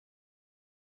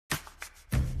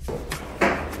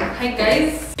Hi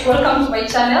guys, welcome to my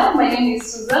channel. My name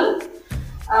is Susan.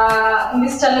 In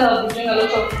this channel I'll be doing a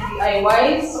lot of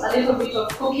DIYs, a little bit of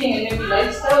cooking and maybe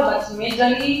lifestyle, but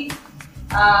majorly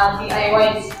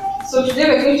DIYs. So today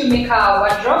we're going to make a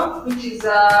wardrobe, which is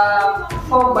a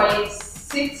 4 by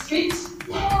 6 feet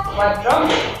wardrobe.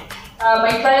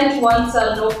 My client wants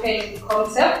an open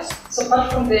concept, so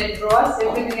apart from the drawers,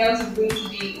 everything else is going to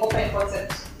be open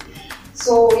concept.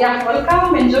 So yeah,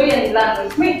 welcome, enjoy and learn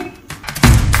with me.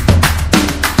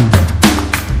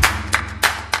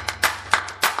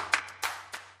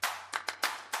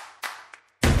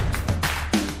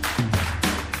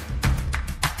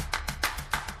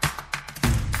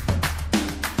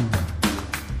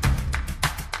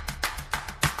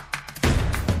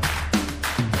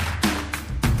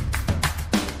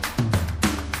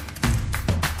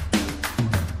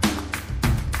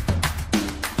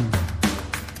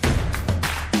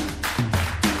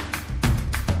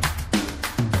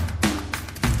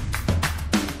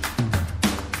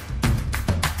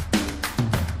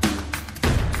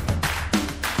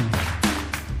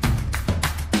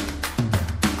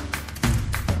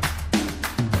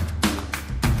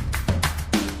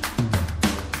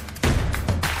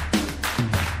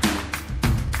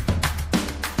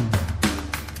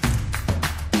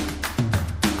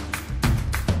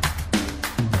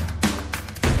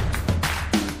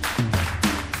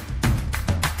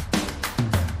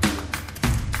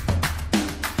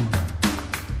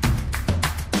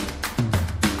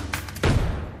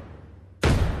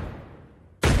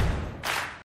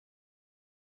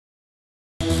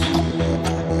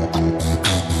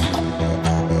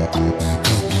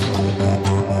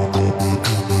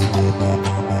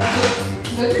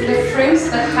 The frames,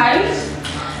 the height,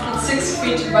 it's 6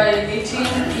 feet by 18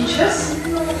 inches.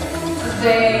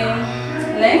 The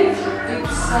length,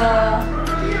 it's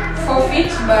 4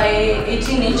 feet by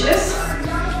 18 inches.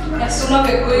 And so now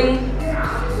we're going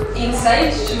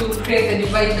inside to create the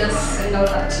dividers and all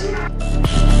that.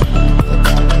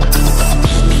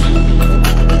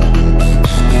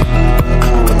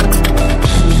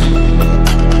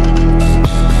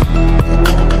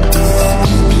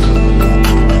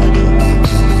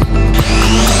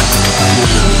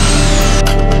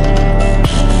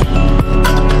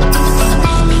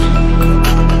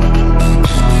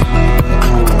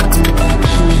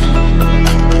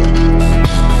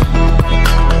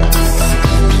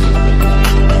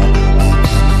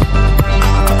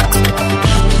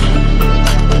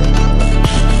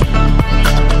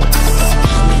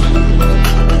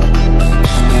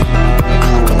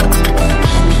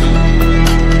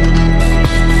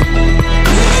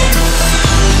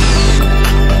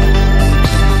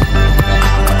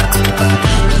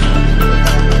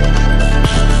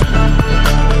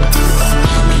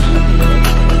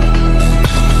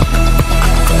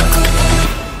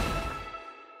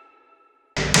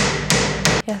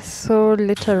 So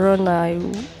later on I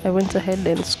went ahead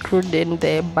and screwed in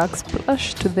the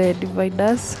backsplash to the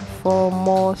dividers for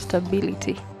more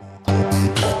stability.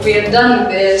 We are done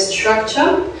with the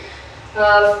structure.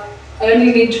 I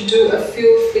only need to do a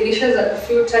few finishes, like a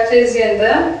few touches here and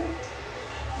there.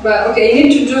 But okay, you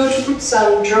need to put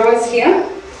some drawers here,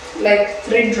 like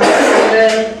 3 drawers, and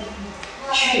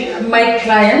then my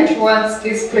client wants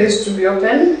this place to be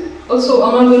open. Also,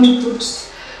 I'm not going to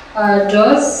put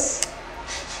doors,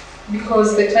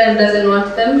 because the client doesn't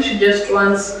want them. She just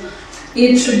wants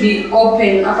it to be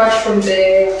open apart from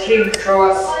the 3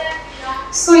 drawers.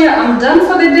 So yeah, I'm done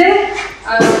for the day.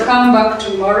 I'll come back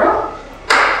tomorrow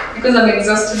because I'm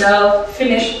exhausted. I'll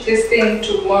finish this thing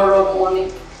tomorrow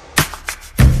morning.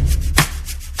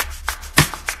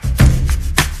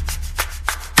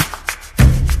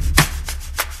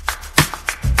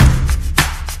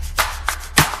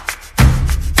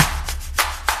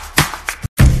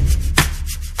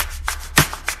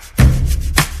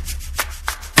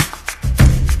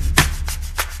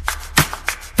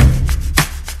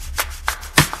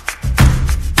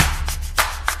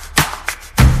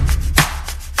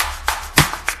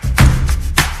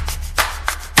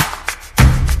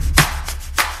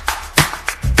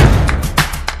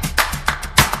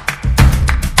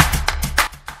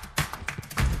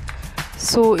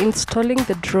 So installing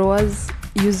the drawers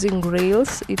using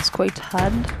rails, it's quite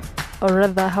hard, or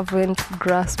rather I haven't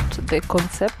grasped the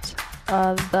concept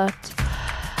that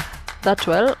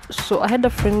well. So I had a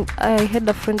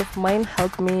friend of mine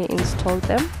help me install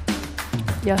them.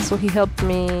 Yeah, so he helped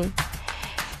me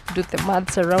do the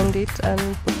maths around it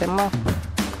and put them up.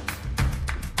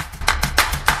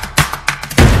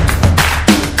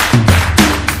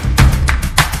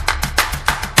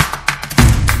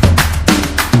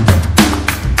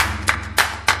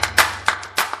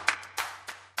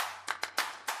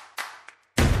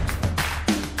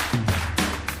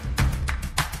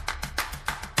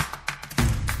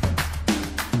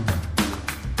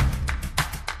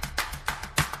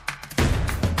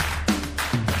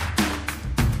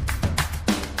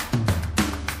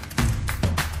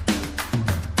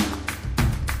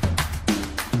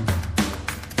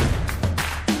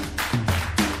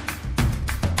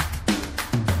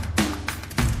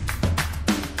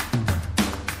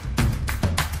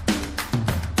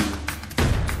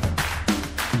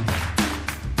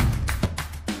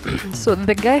 So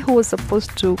the guy who was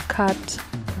supposed to cut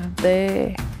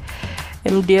the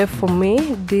MDF for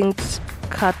me didn't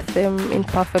cut them in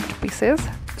perfect pieces,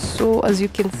 so as you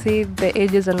can see the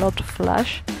edges are not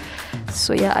flush.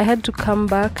 So yeah, I had to come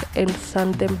back and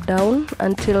sand them down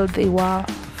until they were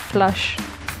flush.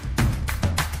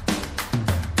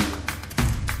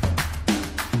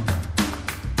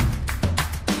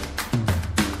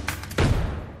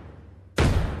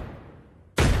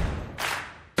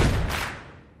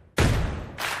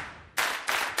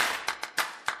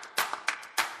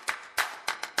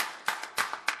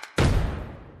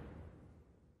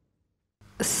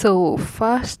 So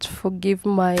first, forgive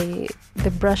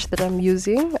the brush that I'm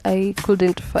using. I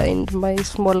couldn't find my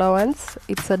smaller ones.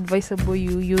 It's advisable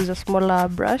you use a smaller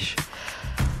brush,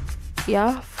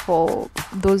 yeah, for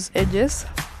those edges.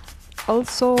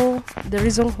 Also, the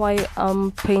reason why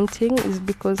I'm painting is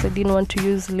because I didn't want to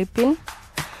use lip-in.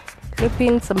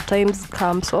 Lip-in sometimes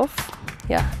comes off,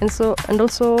 yeah, and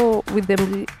also with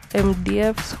the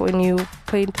MDFs, when you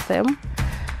paint them,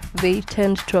 they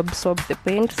tend to absorb the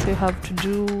paint, so you have to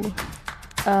do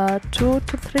 2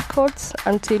 to 3 coats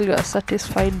until you are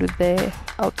satisfied with the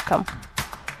outcome.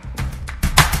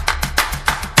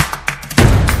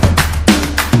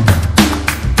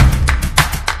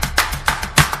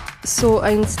 So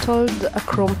I installed a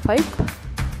chrome pipe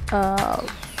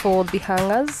for the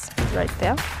hangers right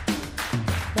there.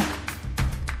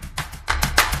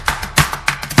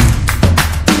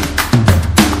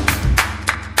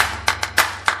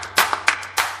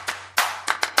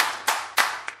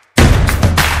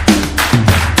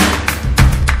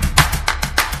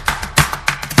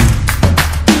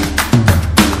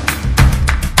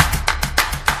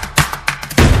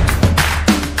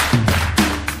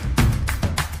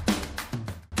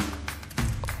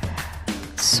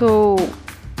 So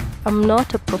I'm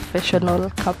not a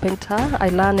professional carpenter, I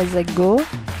learn as I go.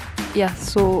 Yeah,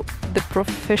 so the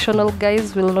professional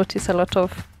guys will notice a lot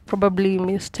of probably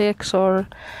mistakes, or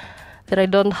that I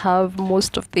don't have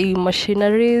most of the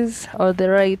machineries or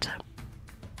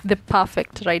the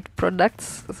perfect right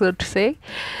products, so to say.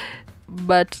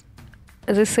 But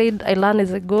as I said, I learn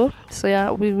as I go, so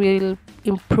yeah, we will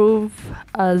improve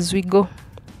as we go.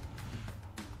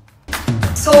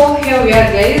 So here we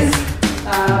are, guys.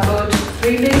 About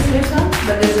 3 days later,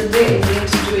 but there's a day I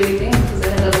didn't do anything because I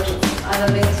had a lot of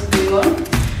other things going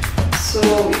on. So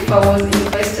if I was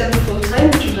invested full time,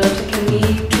 it would have taken me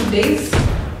 2 days.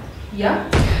 Yeah.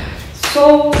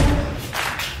 So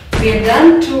we are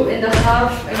done 2.5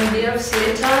 MDFs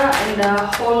later and a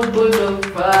whole board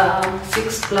of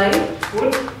 6 ply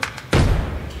wood.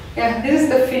 Yeah, this is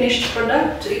the finished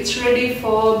product. It's ready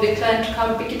for the client to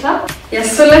come pick it up. Yeah,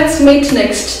 so let's meet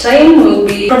next time. We'll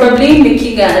be probably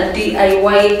making a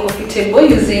DIY coffee table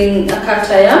using a cat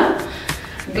iron,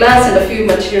 glass and a few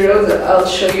materials that I'll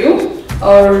show you.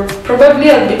 Or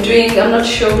probably I'll be doing, I'm not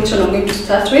sure which one I'm going to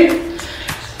start with.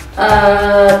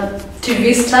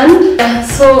 TV stand. Yeah,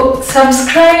 so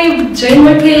subscribe, join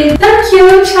my page. Thank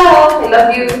you, ciao, I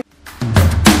love you.